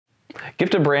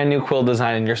Gift a brand new quill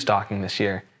design in your stocking this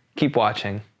year. Keep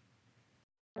watching.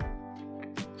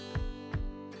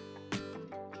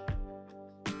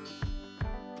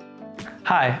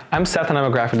 Hi, I'm Seth and I'm a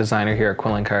graphic designer here at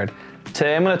Quilling Card.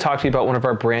 Today I'm going to talk to you about one of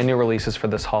our brand new releases for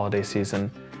this holiday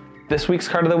season. This week's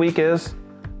card of the week is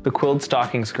the Quilled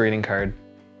Stockings greeting card.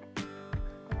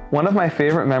 One of my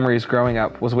favorite memories growing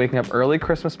up was waking up early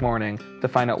Christmas morning to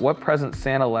find out what presents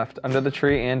Santa left under the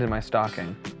tree and in my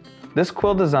stocking. This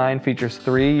quill design features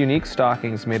 3 unique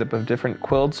stockings made up of different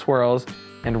quilled swirls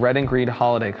and red and green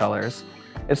holiday colors.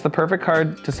 It's the perfect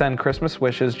card to send Christmas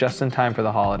wishes just in time for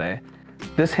the holiday.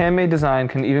 This handmade design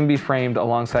can even be framed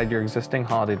alongside your existing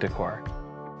holiday decor.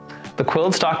 The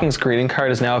Quilled Stockings greeting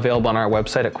card is now available on our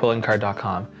website at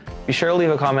quillingcard.com. Be sure to leave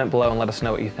a comment below and let us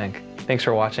know what you think. Thanks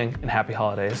for watching and happy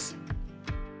holidays.